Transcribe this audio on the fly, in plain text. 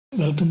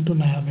Welcome to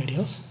Naya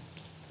Videos.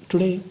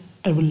 Today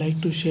I would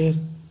like to share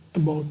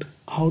about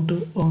how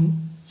to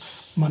earn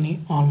money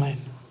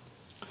online.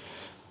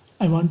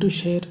 I want to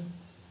share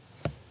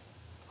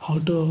how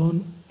to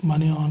earn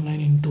money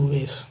online in two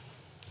ways.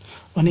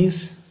 One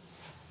is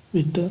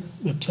with the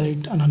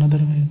website and another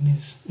one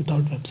is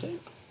without website.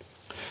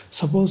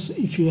 Suppose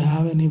if you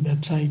have any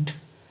website,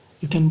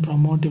 you can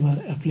promote your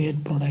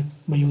affiliate product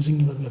by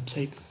using your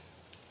website.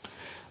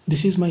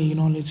 This is my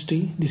e-knowledge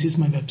tree. This is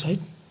my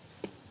website.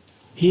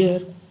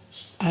 Here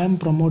I am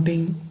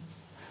promoting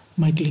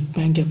my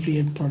ClickBank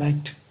affiliate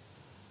product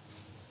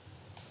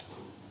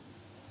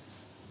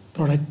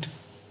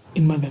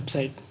in my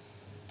website.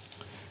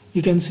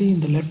 You can see in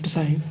the left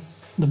side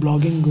the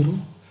blogging guru.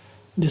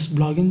 This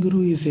blogging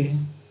guru is a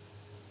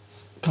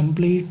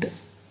complete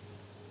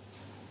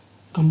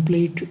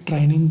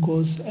training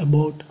course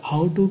about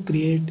how to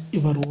create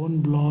your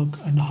own blog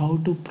and how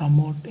to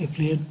promote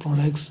affiliate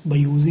products by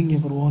using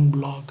your own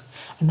blog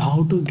and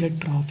how to get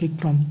traffic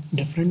from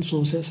different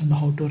sources and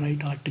how to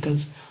write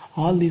articles.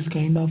 All these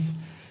kind of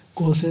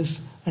courses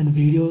and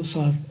videos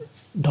are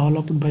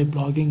developed by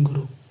blogging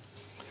guru.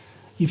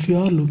 If you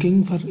are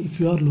looking for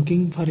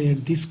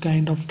this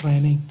kind of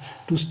training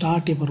to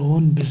start your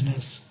own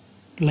business,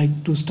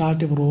 like to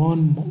start your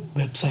own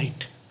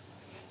website,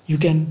 you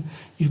can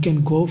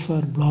go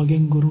for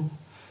blogging guru,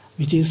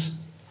 which is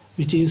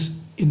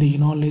in the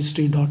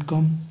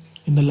eknowledgetree.com.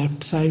 In the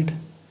left side,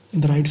 in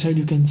the right side,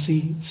 you can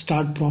see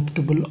start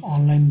profitable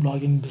online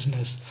blogging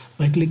business.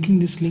 By clicking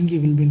this link,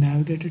 you will be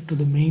navigated to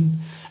the main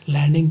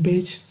landing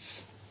page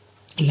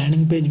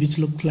which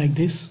looks like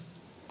this.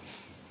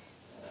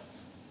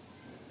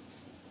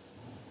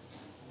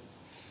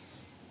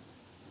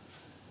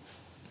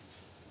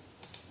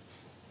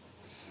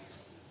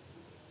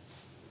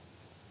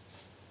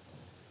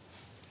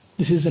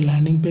 This is a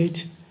landing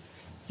page.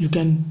 You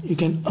can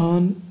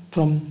earn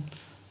from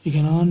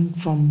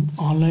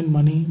online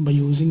money by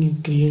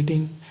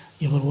creating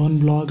your own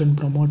blog and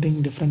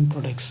promoting different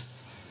products.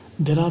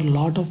 There are a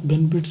lot of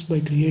benefits by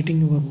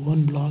creating your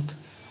own blog,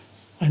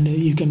 and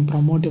you can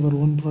promote your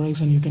own products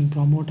and you can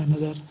promote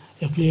another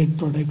affiliate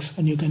products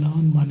and you can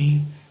earn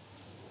money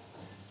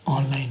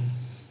online.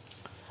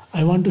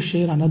 I want to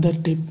share another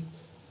tip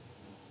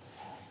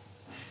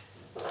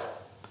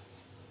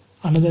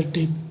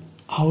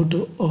how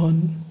to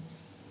earn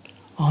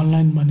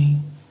online money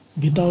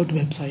without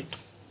website.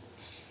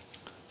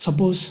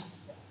 Suppose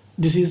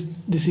this is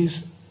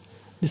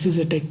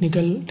a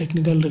technical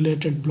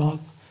related blog.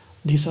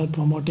 These are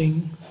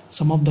promoting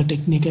some of the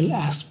technical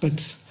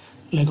aspects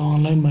like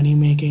online money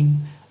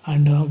making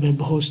and web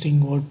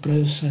hosting,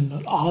 WordPress, and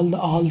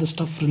all the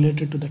stuff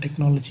related to the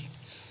technology.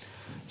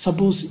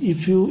 Suppose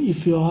if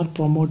you are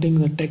promoting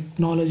the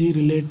technology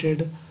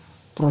related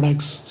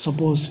products,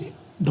 suppose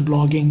the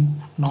blogging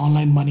and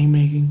online money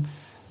making,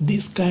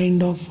 this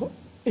kind of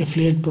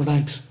affiliate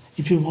products,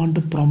 if you want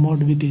to promote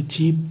with a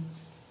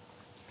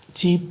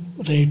cheap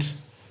rates,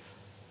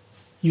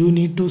 you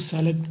need to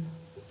select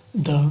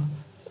the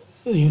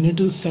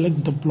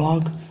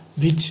blog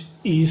which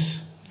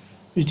is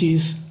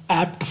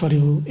apt for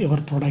your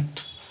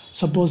product.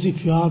 Suppose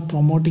if you are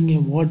promoting a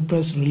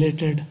WordPress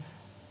related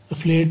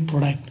affiliate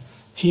product,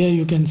 here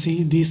you can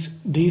see this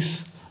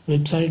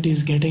website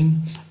is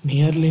getting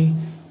nearly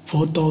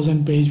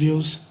 4,000 page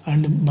views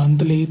and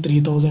monthly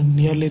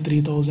nearly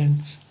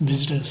 3,000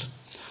 visitors.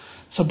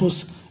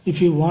 Suppose if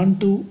you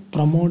want to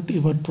promote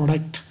your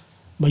product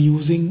by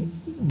using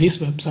this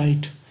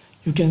website,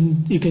 you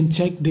can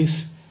check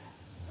this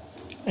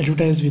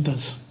advertise with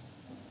us.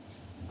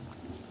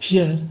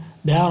 Here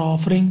they are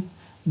offering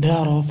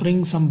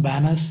some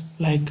banners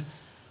like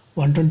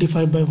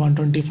 125 by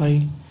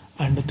 125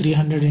 and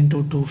 300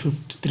 into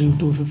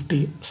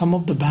 250. Some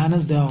of the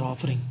banners they are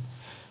offering.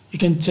 You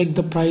can check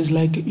the price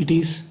like it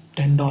is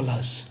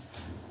 $10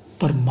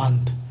 per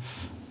month,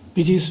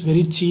 which is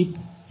very cheap.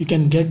 You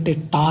can get a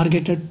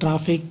targeted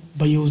traffic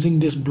by using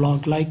this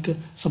blog. Like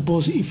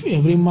suppose if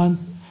every month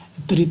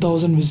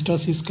 3,000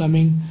 visitors is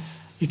coming,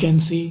 you can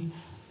see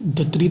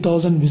the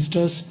 3,000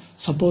 visitors.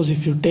 Suppose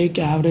if you take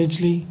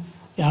averagely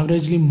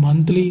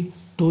monthly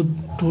 2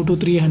 to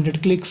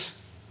 300 clicks,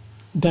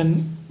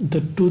 then the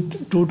 2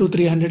 to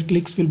 300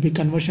 clicks will be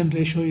conversion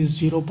ratio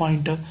is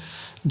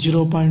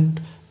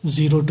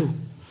 0.02.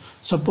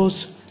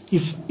 Suppose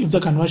if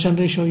the conversion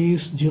ratio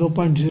is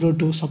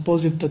 0.02,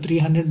 suppose if the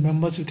 300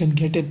 members, you can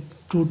get a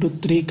 2 to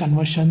 3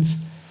 conversions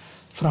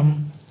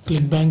from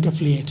ClickBank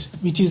affiliates,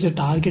 which is a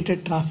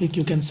targeted traffic.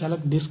 You can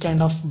select this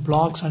kind of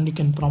blogs and you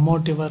can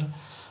promote your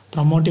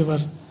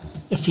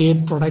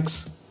affiliate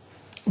products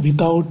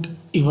without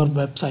your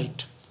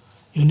website.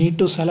 You need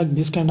to select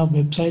this kind of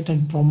website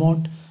and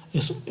promote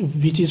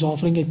which is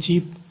offering a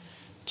cheap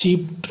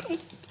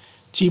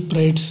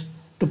rates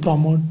to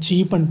promote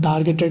cheap and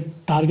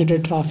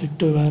targeted traffic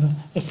to your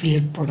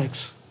affiliate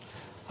products.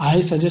 I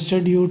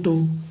suggested you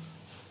to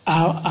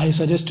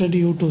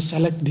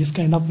select this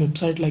kind of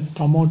website, like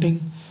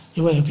promoting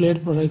your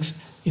affiliate products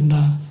in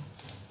the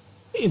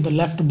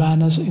left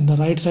banners, in the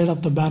right side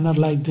of the banner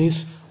like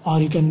this, or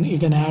you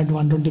can add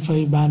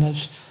 125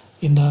 banners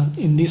in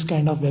these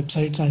kind of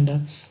websites,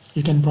 and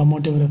you can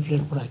promote your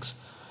affiliate products.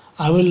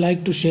 I would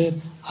like to share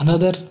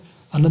another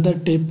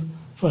tip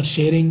for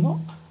sharing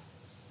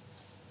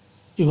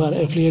your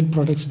affiliate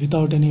products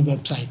without any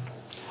website.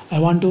 I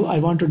want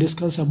to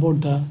discuss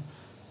about the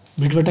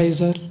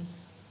Bidvertiser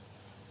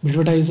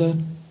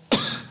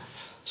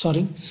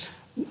sorry,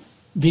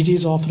 which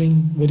is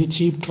offering very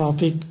cheap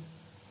traffic.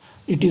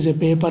 It is a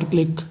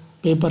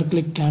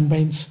pay-per-click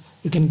campaigns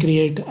you can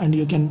create, and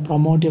you can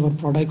promote your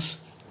products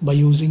by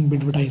using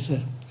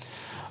Bidvertiser.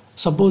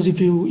 Suppose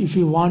if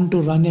you want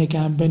to run a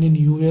campaign in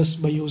US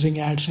by using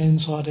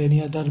AdSense or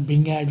any other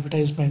Bing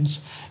advertisements,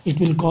 it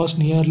will cost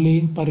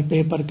nearly per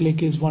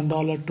pay-per-click is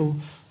 $1 to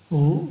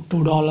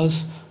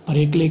 $2 per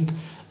a click,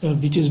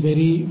 which is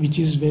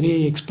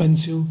very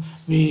expensive.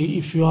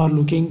 If you are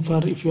looking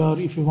for, if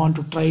you want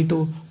to try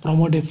to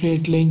promote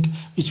affiliate link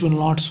which will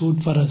not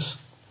suit for us,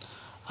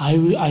 I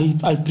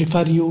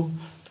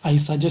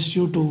suggest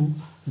you to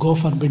go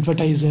for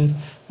Bidvertiser,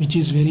 which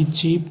is very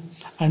cheap,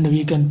 and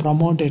we can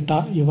promote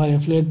your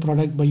affiliate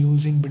product by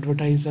using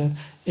Bidvertiser.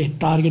 A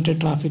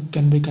targeted traffic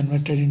can be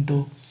converted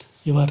into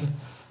your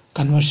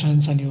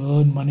conversions, and you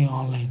earn money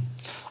online.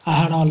 I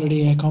had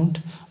already account.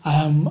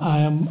 I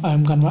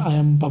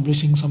am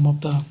publishing some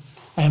of the.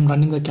 I am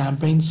running the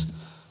campaigns,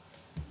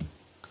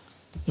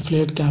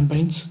 affiliate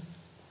campaigns.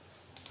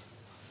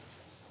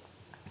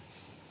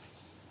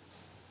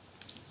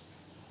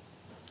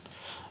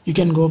 You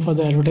can go for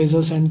the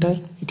advertiser center.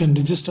 You can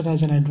register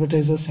as an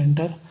advertiser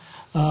center.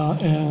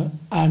 I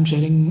am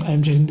sharing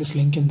this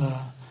link in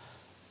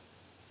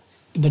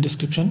the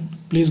description.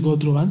 Please go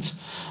through once.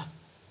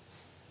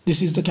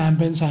 This is the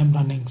campaigns I am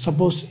running.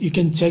 Suppose you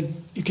can check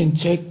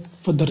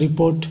for the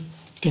report.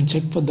 You can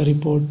check for the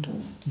report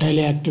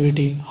daily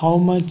activity. How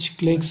much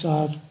clicks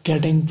are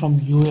getting from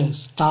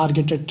US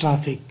targeted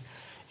traffic?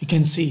 You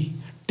can see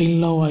till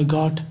now I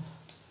got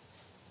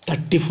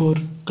 34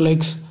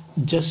 clicks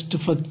just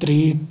for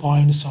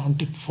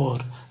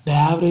 3.74. The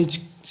average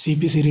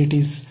CPC rate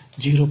is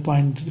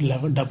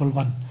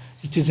 0.11,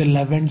 which is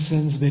 11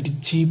 cents.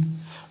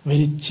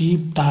 Very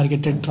cheap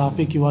targeted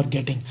traffic you are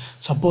getting.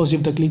 Suppose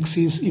if the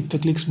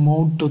clicks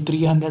move to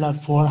 300 or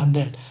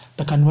 400,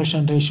 the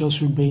conversion ratio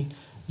should be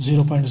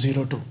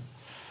 0.02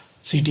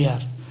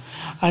 CTR.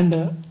 And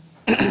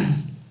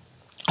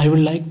I would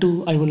like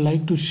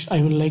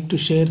to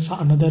share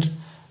another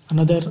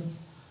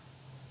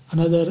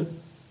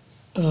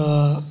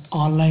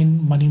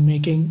online money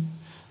making,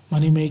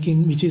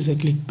 which is a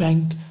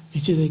ClickBank,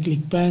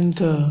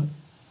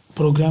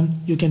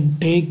 program. You can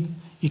take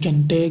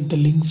the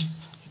links.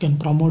 You can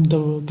promote the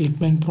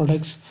ClickBank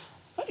products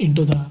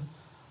into the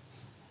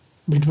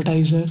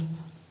Bidvertiser.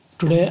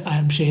 Today I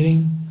am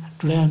sharing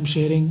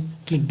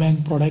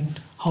ClickBank product,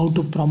 how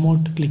to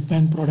promote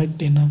ClickBank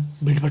product in a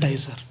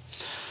Bidvertiser.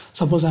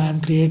 Suppose I am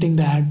creating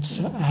the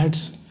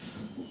ads,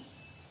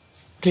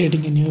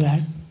 creating a new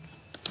ad.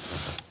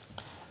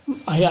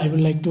 I would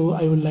like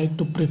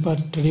to prefer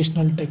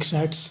traditional text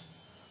ads.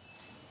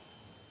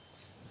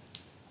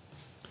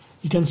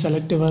 You can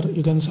select your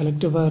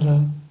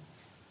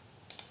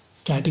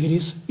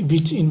categories,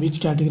 in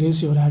which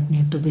categories your ad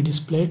need to be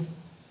displayed.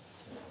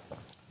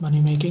 Money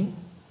making,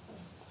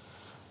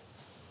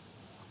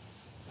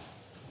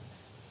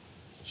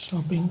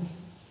 shopping.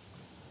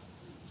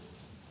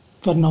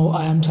 For now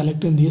I am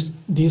selecting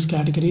these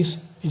categories.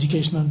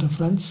 Education and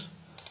reference.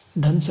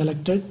 Done,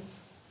 selected.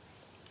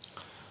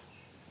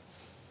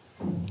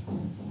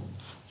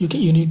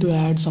 You need to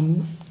add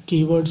some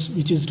keywords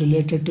which is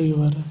related to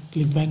your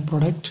ClickBank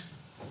product.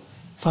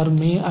 For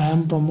me, I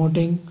am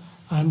promoting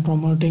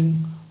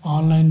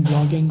online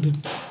blogging.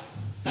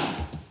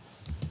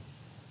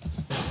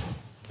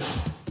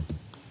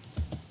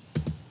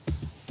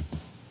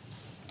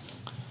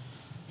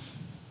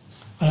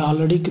 I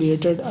already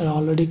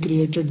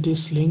created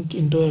this link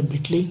into a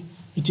bit.ly,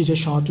 which is a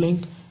short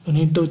link. You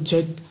need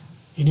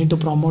to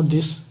promote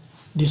this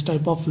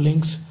type of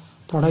links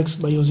products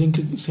by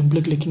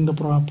simply clicking the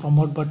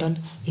promote button.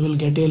 You will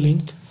get a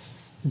link.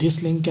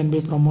 This link can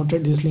be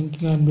promoted. This link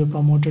can be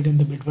promoted in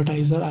the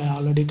Bidvertiser. I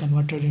already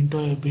converted into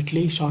a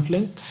bit.ly short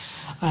link.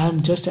 I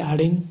am just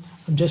adding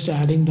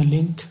the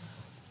link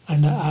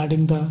and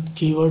adding the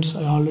keywords.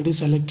 I already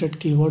selected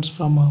keywords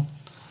from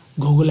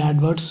Google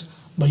AdWords.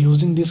 By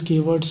using these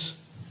keywords,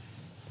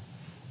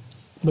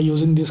 you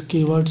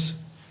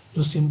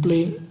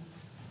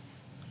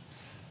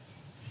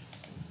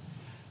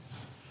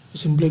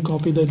simply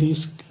copy the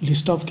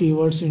list of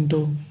keywords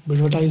into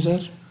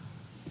Bidvertiser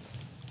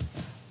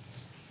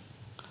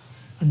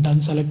and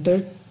done,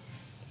 selected.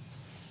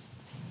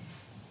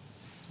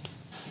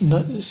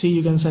 See,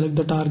 you can select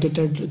the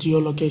targeted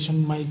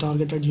geolocation. My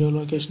targeted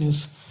geolocation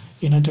is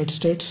United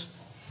States.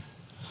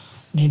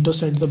 Need to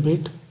set the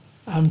bid.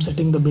 I am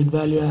setting the bid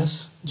value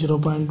as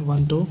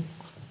 0.12.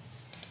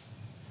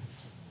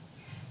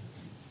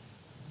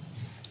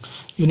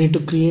 You need to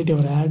create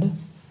your ad.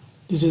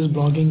 This is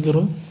Blogging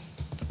Guru.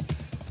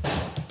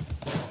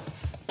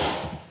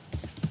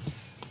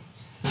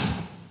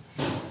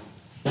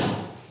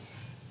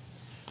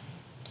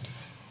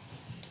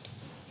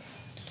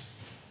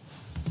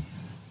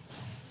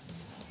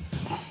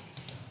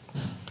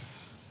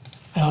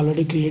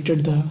 already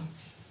created the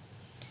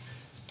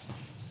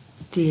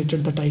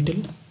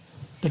title.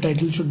 The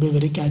title should be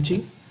very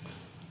catchy,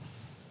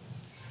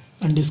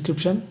 and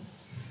description.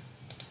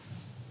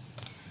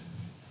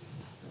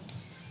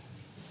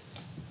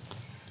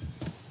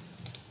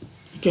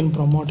 You can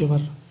promote your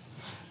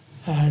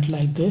ad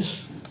like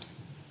this.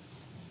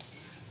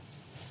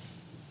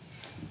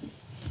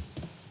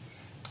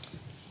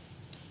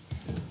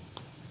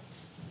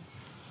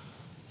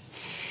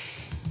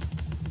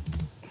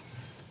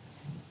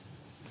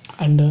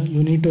 And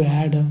you need to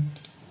add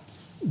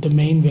the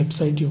main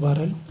website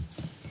URL,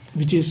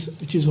 which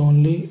is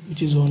only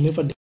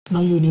for.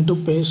 Now you need to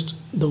paste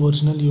the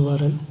original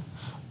URL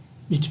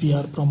which we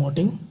are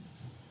promoting,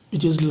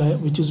 which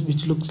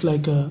looks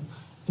like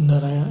in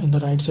the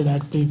right side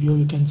ad preview.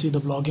 You can see the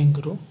blogging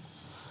guru.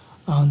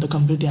 The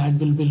complete ad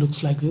will be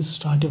looks like this.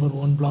 Start your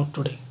own blog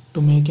today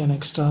to make an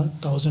extra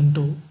 $1,000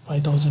 to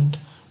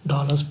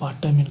 $5,000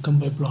 part-time income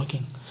by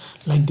blogging.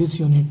 Like this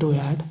you need to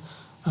add.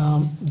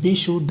 Be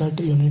sure that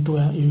you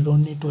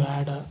don't need to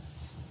add a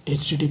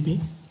HTTP.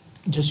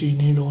 Just you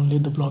need only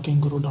the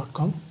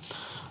bloggingguru.com.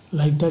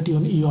 Like that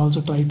you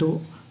also try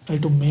to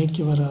make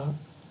your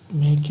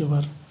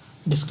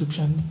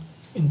description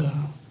in the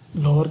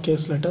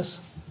lowercase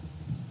letters.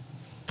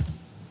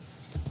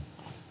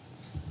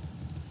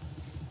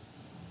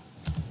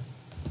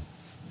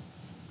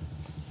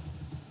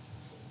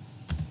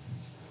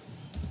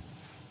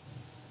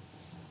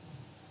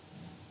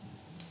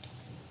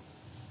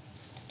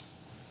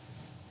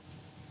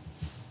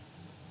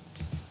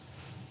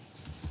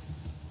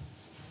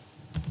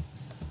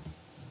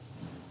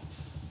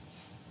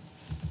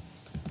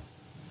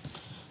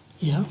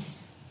 Yeah,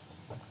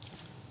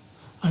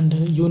 and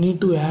you need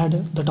to add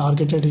the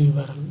targeted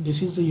URL.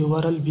 This is the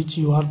URL which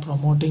you are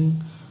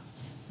promoting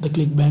the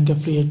ClickBank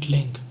affiliate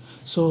link.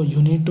 So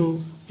you need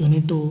to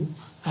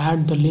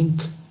add the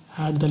link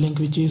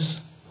which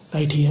is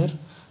right here.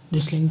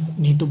 This link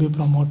need to be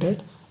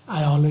promoted.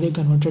 I already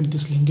converted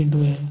this link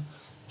into a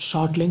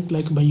short link,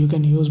 like by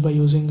using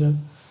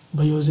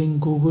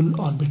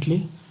Google or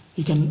Bitly.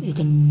 You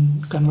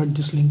can convert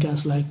this link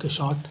as like a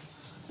short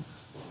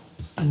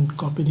and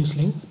copy this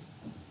link.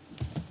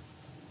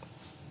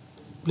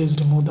 Please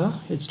remove the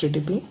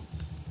HTTP.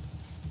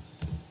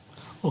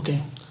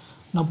 Okay,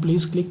 now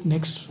please click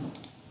next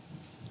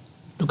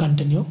to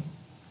continue.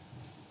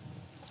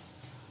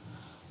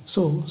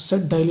 So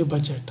set daily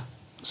budget.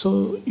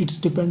 So it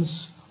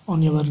depends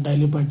on your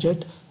daily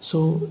budget.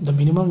 So the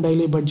minimum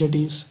daily budget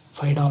is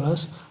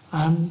 $5.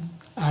 I am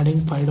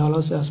adding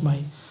 $5 as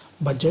my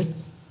budget.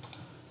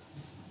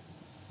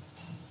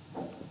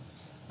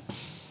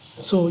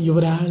 So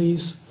your ad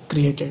is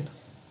created.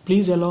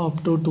 Please allow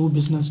up to 2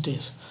 business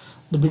days.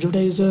 The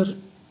Bidvertiser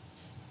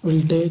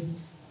will take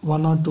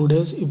 1 or 2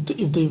 days.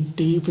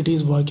 If it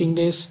is working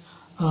days,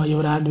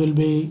 your ad will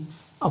be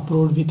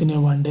approved within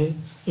a 1 day.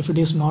 If it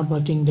is not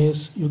working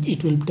days,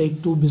 it will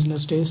take 2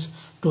 business days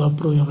to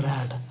approve your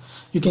ad.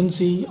 You can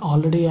see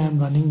already I am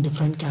running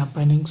different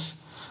campaigns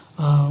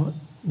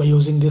by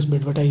using this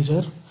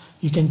Bidvertiser.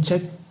 You can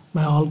check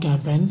my all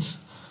campaigns.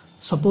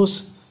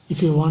 Suppose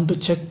if you want to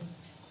check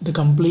the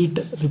complete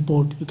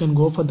report, you can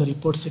go for the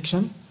report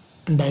section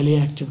and daily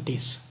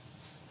activities.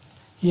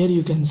 Here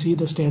you can see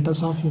the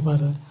status of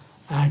your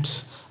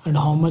ads and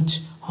how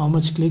much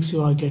clicks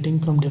you are getting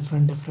from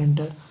different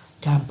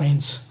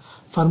campaigns.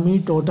 For me,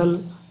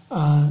 total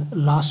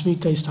last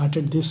week I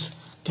started this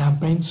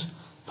campaigns.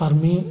 For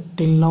me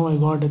till now I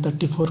got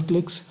 34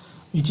 clicks,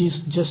 which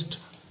is just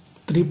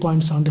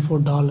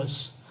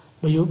 $3.74.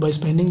 By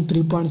spending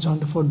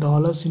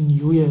 $3.74 in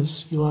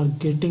US, you are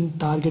getting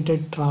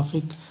targeted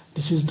traffic.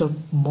 This is the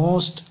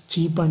most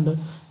cheap and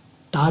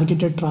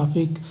targeted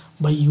traffic.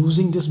 By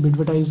using this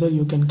Bidvertiser,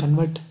 you can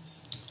convert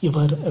your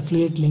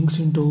affiliate links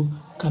into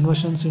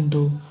conversions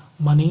into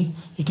money.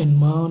 You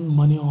can earn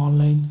money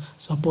online.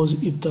 Suppose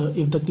if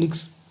the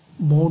clicks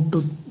move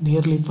to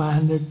nearly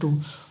 500 to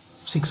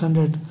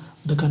 600,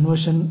 the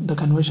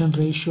conversion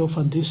ratio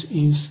for this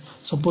is,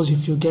 suppose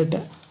if you get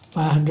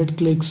 500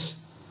 clicks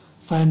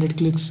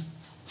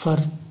for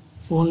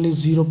only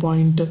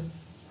 500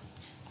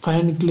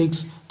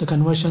 clicks, the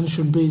conversion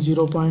should be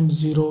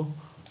 0.02.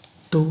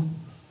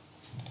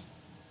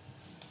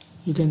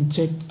 You can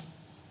check.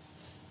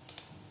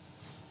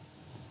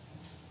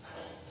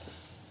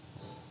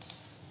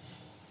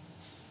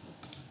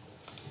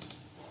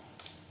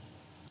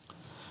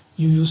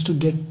 You used to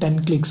get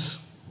 10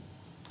 clicks,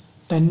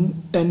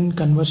 10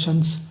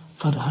 conversions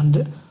for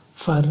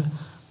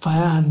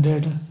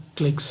 500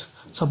 clicks.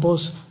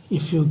 Suppose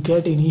if you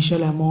get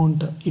initial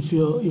amount, if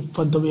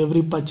for the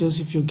every purchase,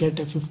 if you get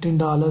a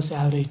 $15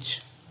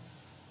 average,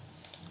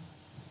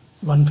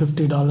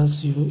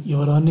 $150,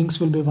 your earnings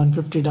will be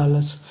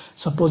 $150.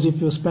 Suppose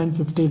if you spend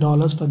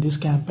 $50 for this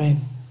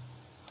campaign,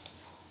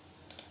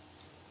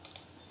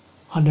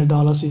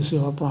 $100 is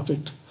your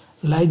profit.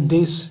 Like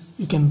this,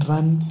 you can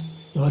run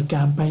your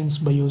campaigns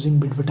by using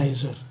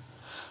Bidvertiser.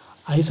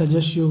 I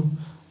suggest you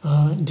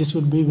this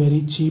will be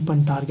very cheap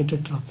and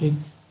targeted traffic.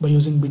 By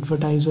using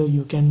Bidvertiser,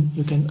 you can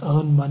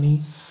earn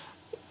money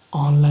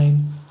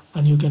online,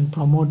 and you can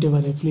promote your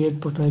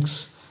affiliate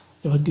products,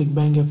 your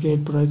ClickBank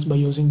affiliate products by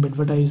using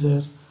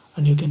Bidvertiser,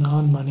 and you can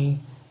earn money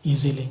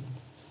easily.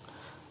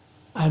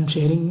 I am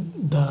sharing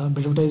the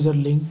Bidvertiser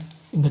link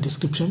in the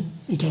description.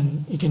 You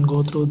can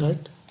go through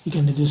that. You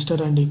can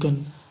register and you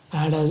can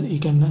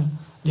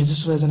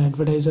register as an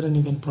advertiser and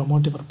you can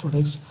promote your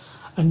products.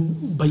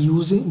 And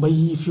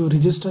if you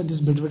register this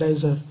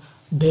Bidvertiser,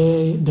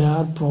 they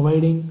are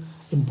providing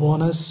a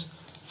bonus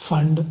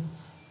fund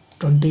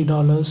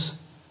 $20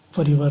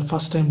 for your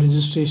first time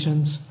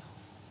registrations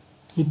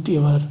with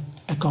your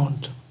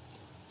account.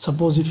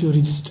 Suppose if you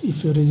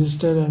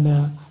register and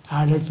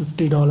added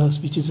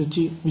 $50,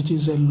 which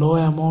is a low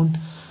amount,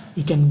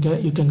 you can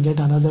get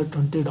another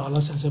 $20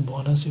 as a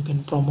bonus. You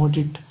can promote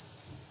it,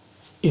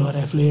 your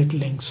affiliate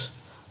links.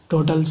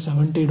 Total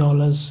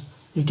 $70.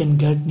 You can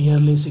get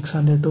nearly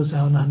 600 to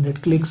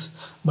 700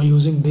 clicks by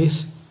using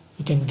this.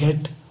 You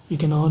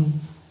can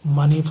earn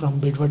money from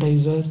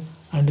Bidvertiser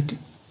and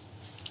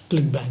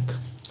ClickBank.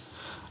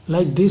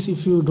 Like this,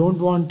 if you don't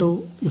want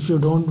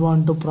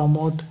to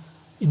promote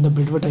in the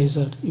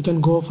Bidvertiser, you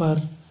can go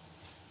for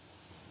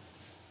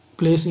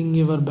placing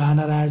your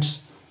banner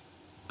ads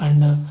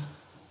and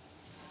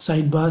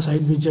side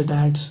widget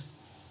ads,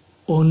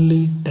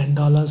 only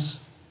 $10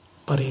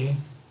 per a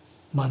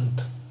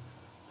month,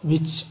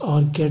 which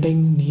are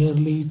getting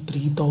nearly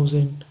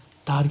 3,000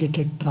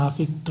 targeted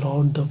traffic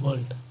throughout the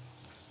world.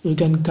 You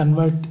can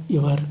convert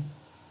your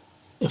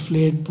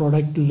affiliate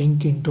product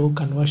link into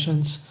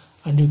conversions,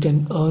 and you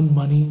can earn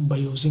money by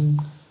using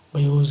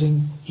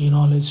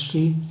e-knowledge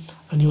tree,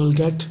 and you will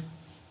get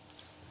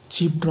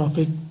cheap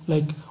traffic,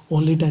 like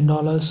only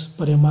 $10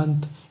 per a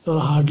month. You're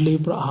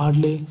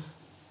hardly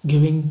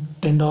giving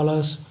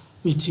 $10,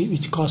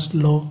 which cost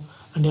low,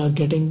 and you are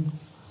getting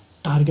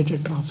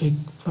targeted traffic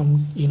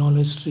from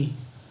e-knowledge tree.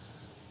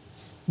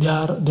 They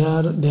are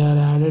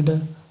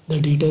added the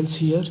details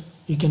here.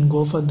 You can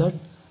go for that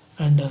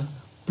and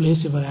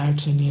place your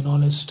ads in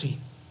e-knowledge tree.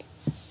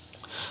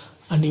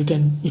 And you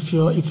can, if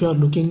you are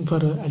looking for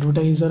an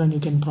advertiser and you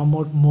can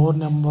promote more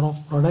number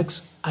of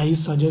products, I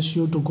suggest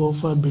you to go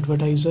for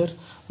Bidvertiser,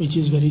 which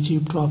is very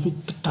cheap traffic,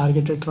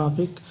 targeted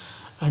traffic,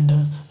 and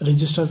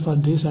register for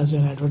this as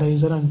an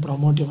advertiser and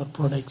promote your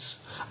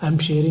products. I am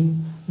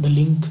sharing the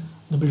link,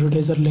 the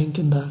Bidvertiser link,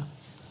 in the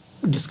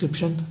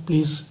description.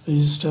 Please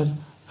register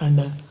and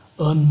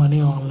earn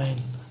money online.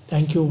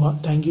 Thank you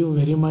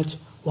very much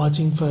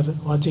watching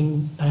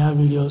Naya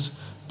videos.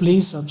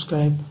 Please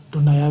subscribe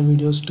to Naya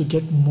videos to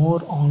get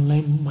more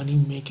online money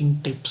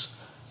making tips.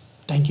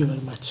 Thank you very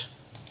much.